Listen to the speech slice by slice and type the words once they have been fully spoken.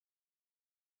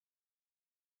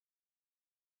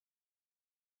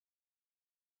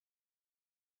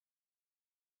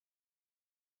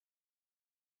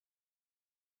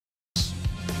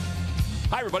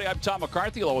Hi, everybody. I'm Tom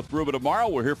McCarthy, along with Ruben tomorrow.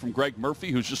 We're here from Greg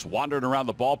Murphy, who's just wandering around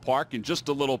the ballpark in just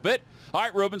a little bit. All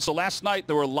right, Ruben, so last night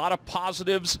there were a lot of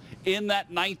positives in that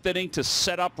ninth inning to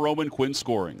set up Roman Quinn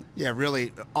scoring. Yeah,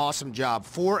 really awesome job.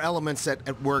 4 elements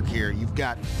at work here. You've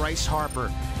got Bryce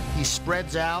Harper. He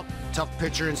spreads out, tough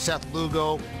pitcher in Seth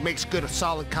Lugo, makes good,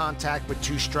 solid contact with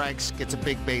 2 strikes, gets a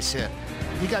big base hit.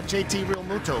 You got JT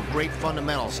Realmuto, great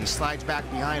fundamentals. He slides back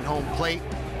behind home plate.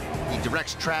 He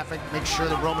directs traffic, makes sure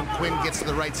that Roman Quinn gets to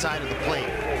the right side of the plate.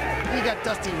 And you got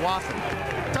Dusty Wathan.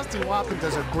 Dusty Wathan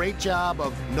does a great job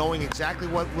of knowing exactly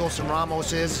what Wilson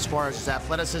Ramos is as far as his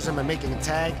athleticism and making a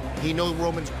tag. He knows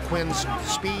Roman Quinn's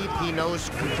speed. He knows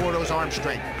Conforto's arm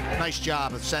strength. Nice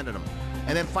job of sending him.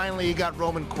 And then finally you got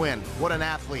Roman Quinn. What an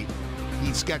athlete.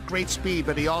 He's got great speed,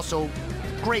 but he also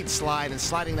great slide and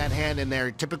sliding that hand in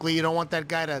there. Typically you don't want that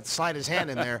guy to slide his hand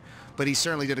in there, but he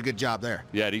certainly did a good job there.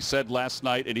 Yeah, and he said last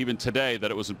night and even today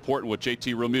that it was important what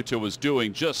JT Realmuto was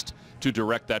doing just to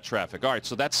direct that traffic. All right,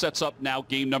 so that sets up now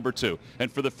game number 2.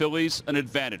 And for the Phillies, an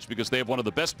advantage because they have one of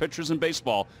the best pitchers in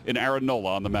baseball in Aaron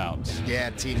Nola on the mound. Yeah,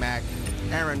 T-Mac.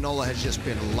 Aaron Nola has just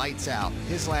been lights out.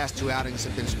 His last 2 outings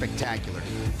have been spectacular,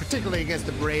 particularly against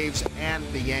the Braves and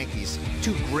the Yankees.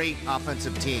 2 great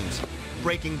offensive teams.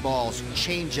 Breaking balls,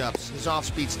 change-ups, his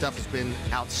off-speed stuff has been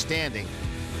outstanding.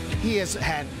 He has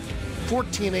had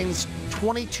 14 innings,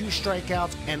 22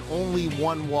 strikeouts, and only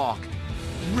 1 walk.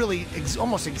 Really,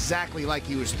 almost exactly like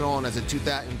he was throwing as in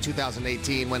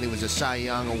 2018 when he was a Cy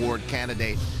Young Award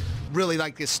candidate. Really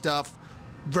like his stuff.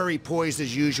 Very poised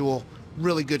as usual.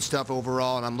 Really good stuff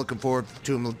overall, and I'm looking forward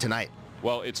to him tonight.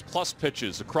 Well, it's plus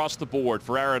pitches across the board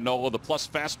for Aaron Nola. The plus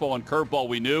fastball and curveball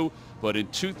we knew, but in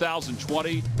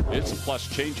 2020, it's a plus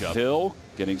changeup. Hill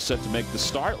getting set to make the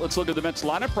start. Let's look at the Mets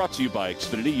lineup brought to you by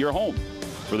Xfinity, your home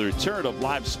for the return of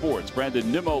live sports.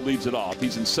 Brandon Nimmo leads it off.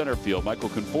 He's in center field. Michael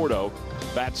Conforto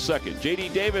bats second. J.D.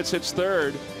 Davis hits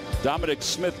third. Dominic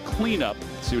Smith cleanup.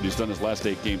 Let's see what he's done his last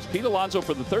 8 games. Pete Alonso,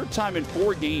 for the 3rd time in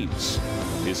 4 games,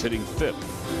 is hitting 5th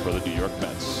for the New York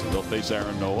Mets. They'll face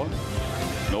Aaron Nola.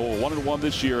 Nola 1-1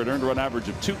 this year, an earned run average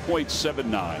of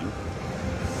 2.79.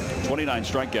 29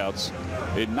 strikeouts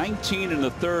in 19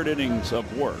 1/3 innings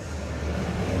of work.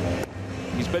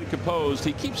 He's been composed.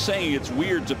 He keeps saying it's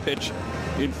weird to pitch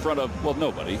in front of, well,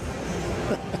 nobody.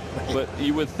 But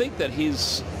you would think that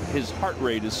his heart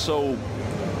rate is so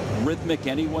rhythmic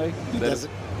anyway. He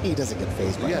doesn't get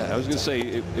phased by that. Yeah, I was going to say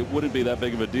it wouldn't be that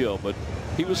big of a deal, but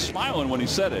he was smiling when he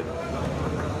said it.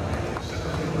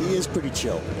 He is pretty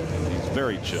chill. He's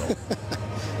very chill.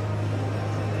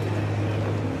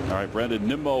 All right, Brandon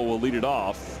Nimmo will lead it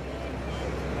off.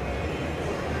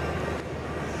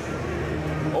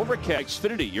 Overcast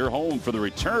Xfinity, your home for the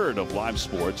return of live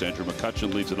sports. Andrew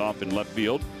McCutchen leads it off in left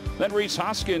field. Then Reese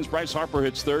Hoskins, Bryce Harper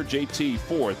hits 3rd, JT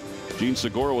 4th. Gene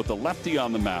Segura with the lefty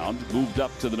on the mound, moved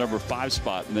up to the number 5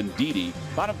 spot, and then Didi.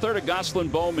 Bottom 3rd of Gosselin,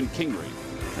 Bohm, and Kingery.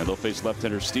 And they'll face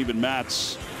left-hander Steven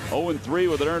Matz. 0-3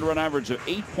 with an earned run average of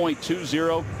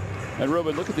 8.20. And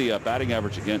Ruben, look at the batting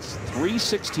average against.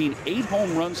 316, 8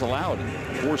 home runs allowed in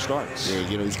 4 starts.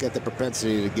 Yeah, he's got the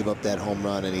propensity to give up that home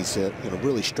run, and he's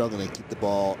really struggling to keep the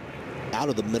ball out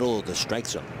of the middle of the strike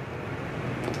zone.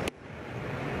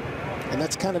 And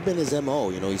that's kind of been his MO.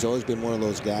 He's always been one of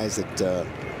those guys that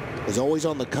is always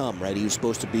on the come, right? He was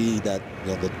supposed to be that,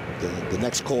 the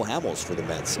next Cole Hamels for the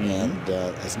Mets, and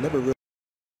has never really